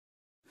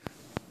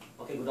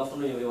Okay, good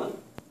afternoon everyone.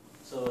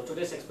 So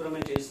today's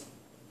experiment is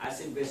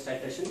acid-base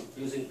titration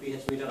using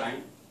pH meter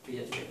and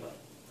pH paper.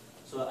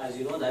 So as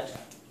you know that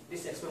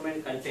this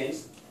experiment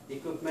contains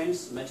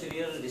equipments,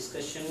 material,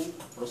 discussion,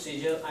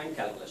 procedure and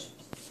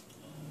calculations.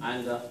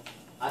 And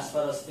as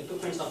far as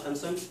equipments are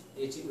concerned,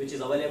 which is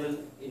available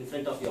in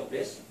front of your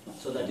place,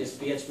 so that is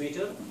pH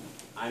meter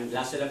and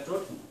glass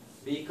electrode,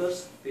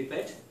 beakers,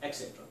 pipette,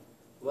 etc.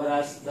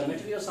 Whereas the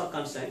materials are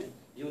concerned,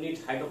 you need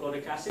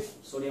hydrochloric acid,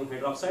 sodium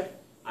hydroxide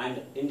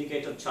and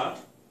indicator chart.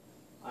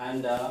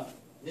 And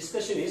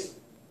discussion is,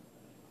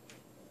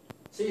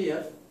 see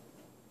here,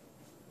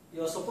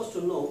 you are supposed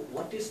to know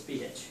what is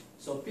pH.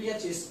 So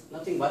pH is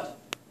nothing but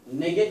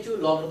negative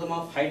logarithm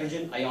of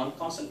hydrogen ion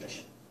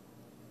concentration.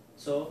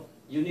 So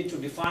you need to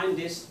define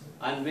this,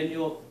 and when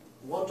you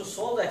want to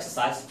solve the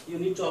exercise, you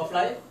need to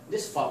apply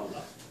this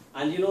formula.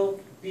 And you know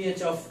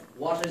pH of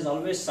water is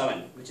always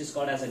 7, which is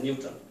called as a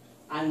neutral.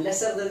 And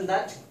lesser than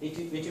that, it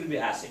will be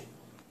acid.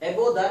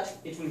 Above that,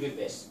 it will be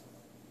base.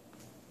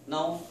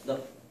 Now the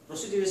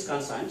procedure is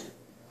concerned.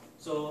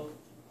 So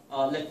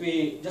let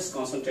me just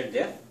concentrate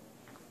there.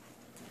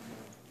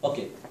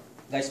 Okay,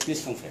 guys,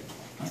 please come here.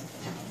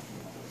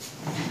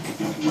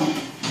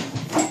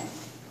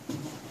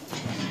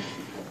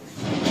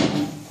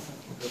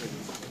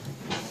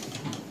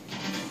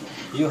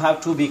 You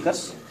have two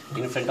beakers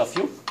in front of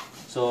you.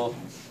 So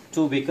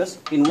two beakers.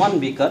 In one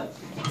beaker,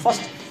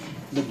 first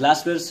the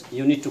glasswares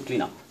you need to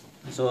clean up.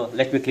 So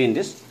let me clean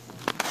this.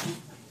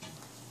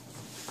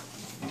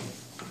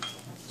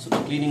 So the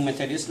cleaning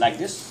method is like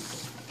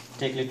this.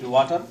 Take little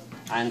water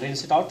and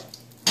rinse it out,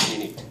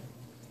 clean it.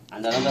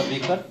 And another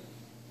beaker.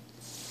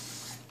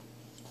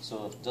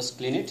 So just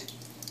clean it.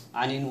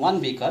 And in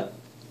one beaker,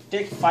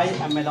 take 5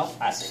 ml of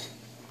acid.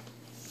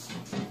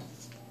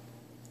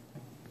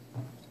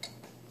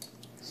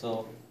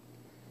 So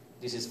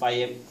this is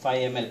 5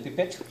 ml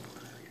pipette.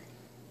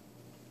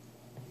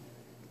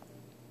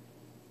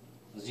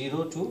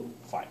 0 to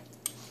 5.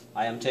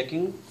 I am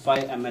taking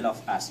 5 ml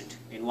of acid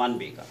in one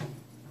beaker.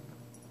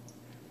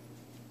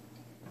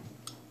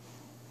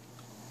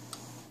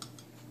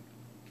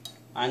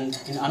 And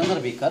in another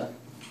beaker,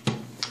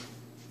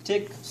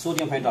 take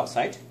sodium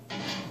hydroxide,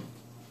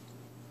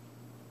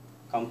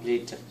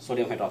 complete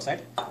sodium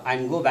hydroxide,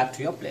 and go back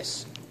to your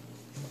place.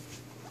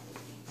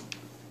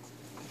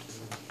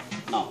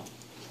 Now,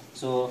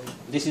 so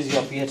this is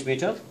your pH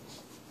meter,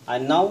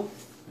 and now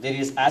there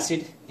is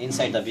acid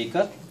inside the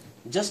beaker.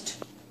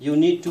 Just you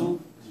need to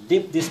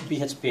dip this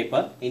pH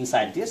paper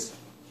inside this,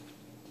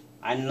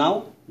 and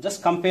now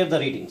just compare the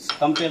readings.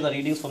 Compare the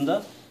readings from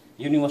the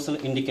universal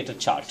indicator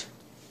chart.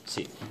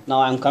 See,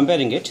 now I am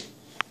comparing it.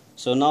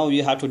 So now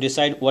you have to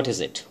decide what is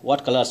it.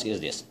 What colors is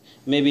this?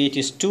 Maybe it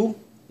is 2,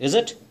 is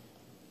it?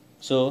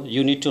 So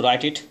you need to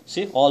write it.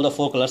 See, all the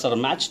 4 colors are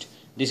matched.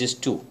 This is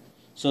 2.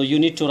 So you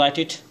need to write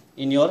it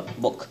in your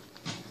book.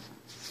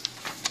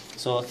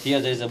 So here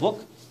there is a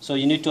book. So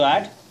you need to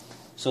add.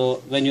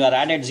 So when you are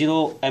added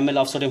 0 ml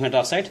of sodium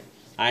hydroxide,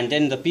 and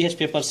then the pH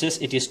paper says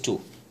it is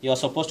 2. You are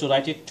supposed to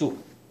write it 2.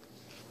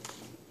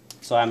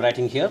 So I am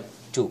writing here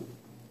 2.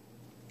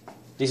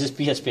 This is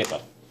pH paper.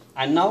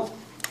 And now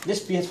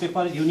this pH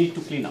paper you need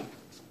to clean up.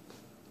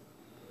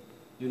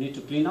 You need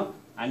to clean up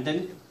and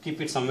then keep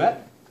it somewhere.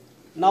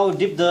 Now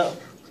dip the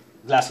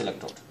glass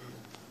electrode.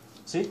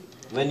 See,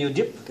 when you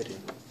dip,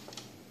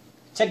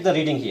 check the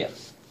reading here.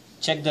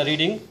 Check the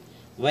reading.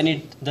 When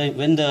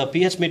the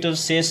pH meter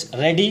says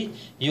ready,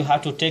 you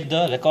have to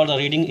record the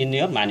reading in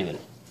your manual.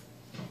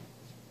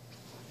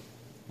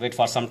 Wait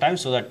for some time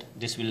so that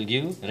this will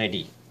give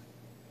ready.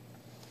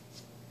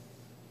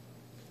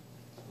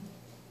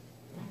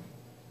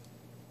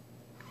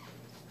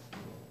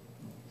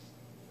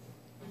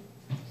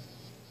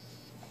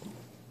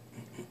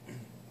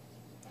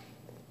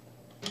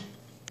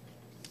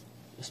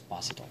 Just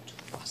pass it out.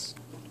 Pass.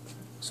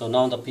 So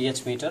now the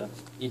pH meter,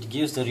 it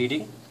gives the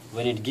reading.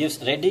 When it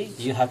gives ready,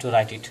 you have to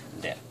write it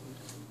there.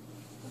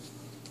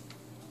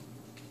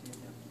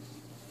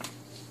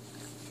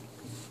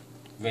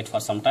 Wait for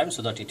some time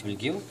so that it will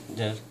give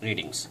the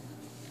readings.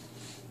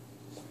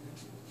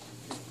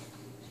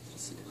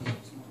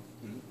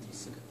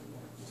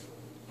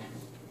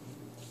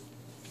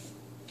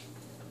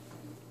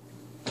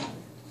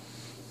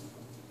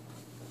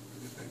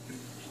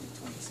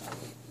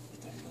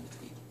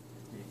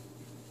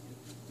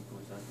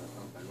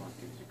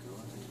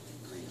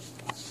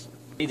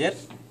 There,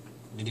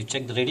 did you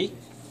check the ready?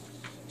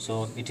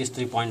 So it is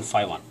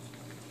 3.51.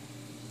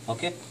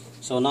 Okay,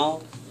 so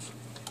now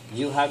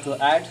you have to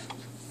add,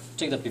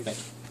 take the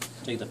pipette,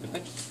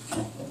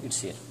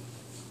 it's here.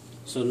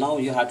 So now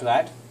you have to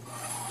add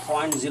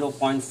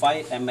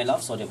 0.5 ml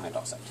of sodium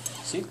hydroxide.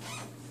 See,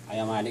 I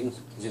am adding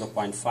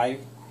 0.5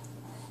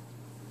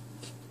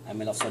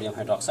 ml of sodium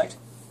hydroxide.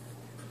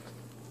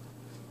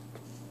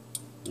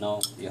 Now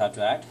you have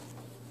to add,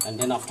 and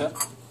then after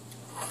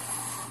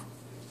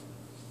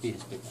pH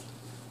paper.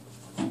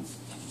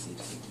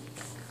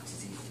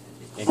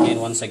 Again,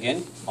 once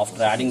again,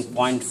 after adding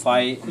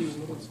 0.5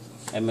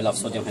 ml of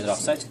sodium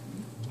hydroxide,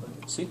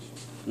 see,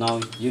 now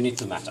you need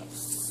to matter.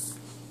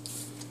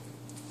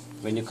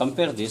 when you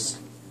compare this,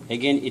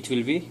 again it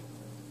will be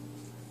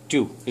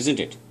 2, isn't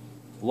it?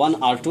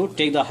 1 or 2,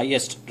 take the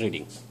highest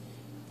reading.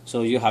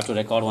 So you have to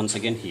record once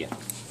again here.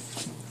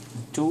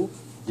 2,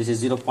 this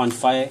is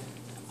 0.5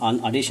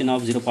 on addition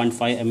of 0.5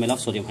 ml of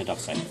sodium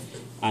hydroxide,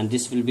 and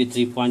this will be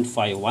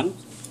 3.51.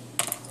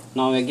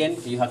 Now again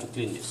you have to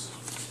clean this.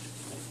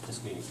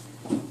 Just clean it.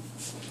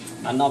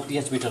 And now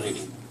pH meter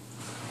reading.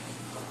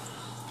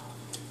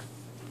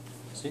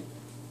 See?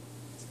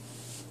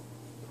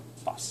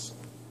 Pass.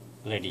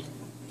 Ready.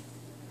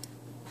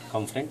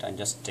 Come friend and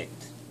just take.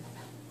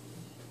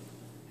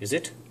 Is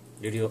it?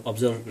 Did you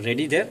observe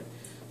ready there?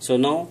 So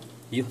now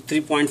you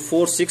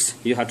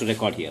 3.46 you have to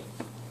record here.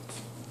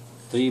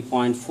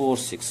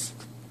 3.46.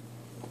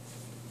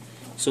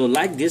 So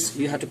like this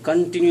you have to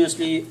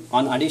continuously,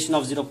 on addition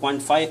of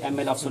 0.5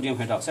 ml of sodium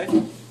hydroxide,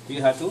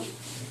 you have to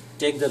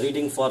take the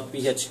reading for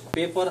pH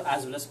paper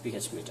as well as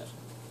pH meter.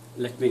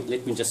 Let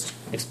me just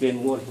explain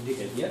more in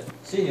detail here.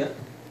 See here,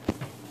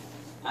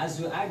 as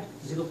you add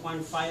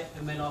 0.5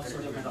 ml of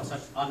sodium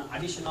hydroxide on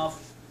addition of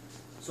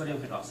sodium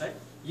hydroxide,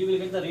 you will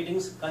get the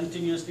readings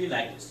continuously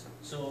like this.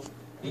 So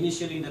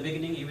initially in the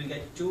beginning you will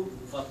get 2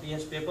 for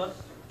pH paper,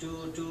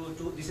 2, 2,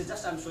 2. This is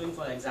just I am showing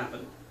for example.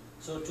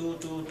 So 2,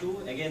 2,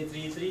 2, again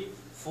 3, 3,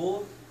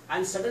 4,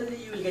 and suddenly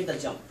you will get the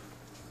jump.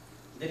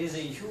 There is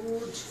a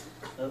huge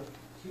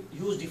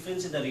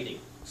difference in the reading.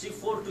 See,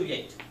 4 to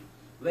 8.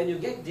 When you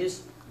get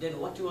this, then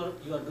what you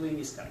are doing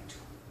is correct.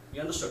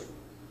 You understood?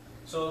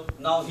 So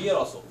now here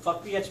also, for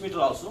pH meter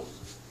also,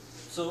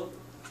 so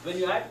when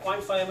you add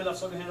 0.5 ml of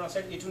sodium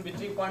hydroxide, it will be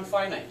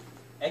 3.59.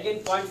 Again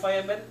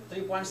 0.5 ml,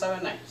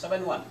 3.79,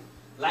 71.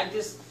 Like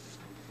this,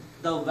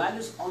 the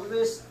values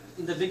always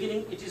in the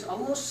beginning it is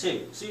almost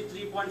same. See,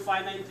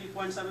 3.59,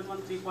 3.71,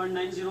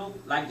 3.90,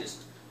 like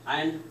this.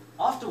 And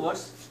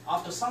afterwards,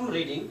 after some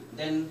reading,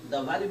 then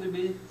the value will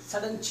be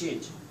sudden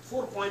change,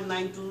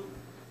 4.9 to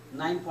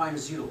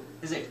 9.0,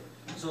 is it?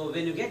 So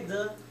when you get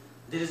there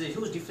is a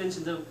huge difference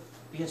in the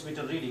pH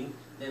meter reading,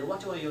 then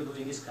whatever you are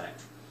doing is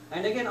correct.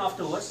 And again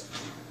afterwards,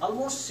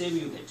 almost same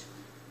you get,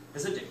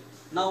 isn't it?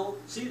 Now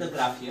see the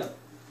graph here.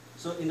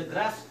 So in the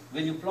graph,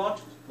 when you plot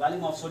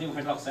volume of sodium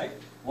hydroxide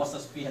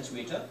versus pH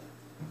meter,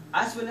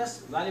 as well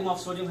as volume of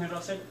sodium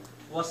hydroxide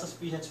versus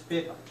pH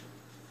paper,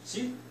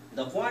 see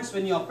the points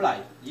when you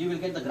apply, you will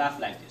get the graph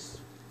like this.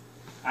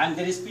 And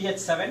there is pH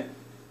 7.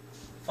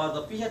 For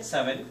the pH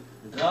 7,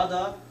 draw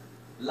the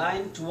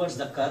line towards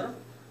the curve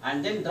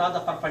and then draw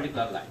the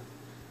perpendicular line.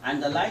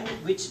 And the line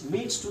which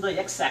meets to the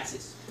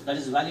x-axis, that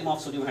is volume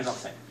of sodium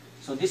hydroxide.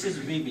 So this is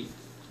VB.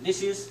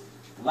 This is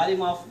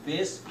volume of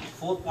base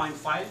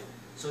 4.5.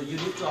 So you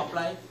need to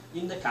apply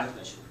in the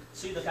calculation.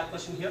 See the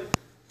calculation here.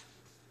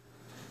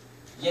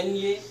 Na,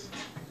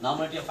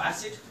 normality of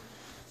acid,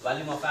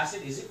 volume of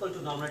acid is equal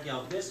to normality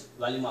of base,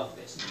 volume of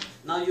base.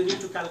 Now you need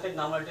to calculate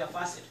normality of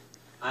acid.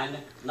 And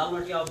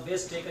normality of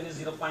base taken is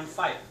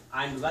 0.5.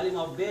 And volume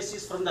of base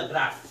is from the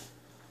graph.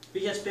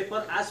 pH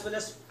paper as well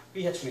as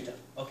pH meter.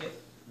 Okay.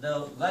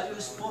 The value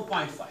is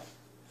 4.5.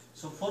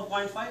 So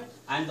 4.5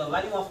 and the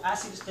value of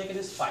acid is taken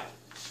is 5.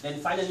 Then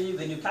finally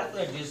when you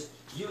calculate this,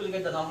 you will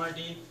get the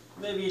normality,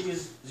 maybe it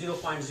is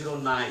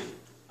 0.09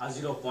 or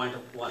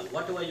 0.1.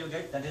 Whatever you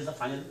get, that is the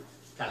final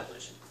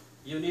calculation.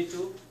 You need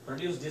to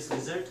produce this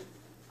result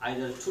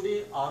either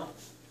today or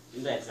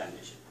in the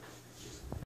examination.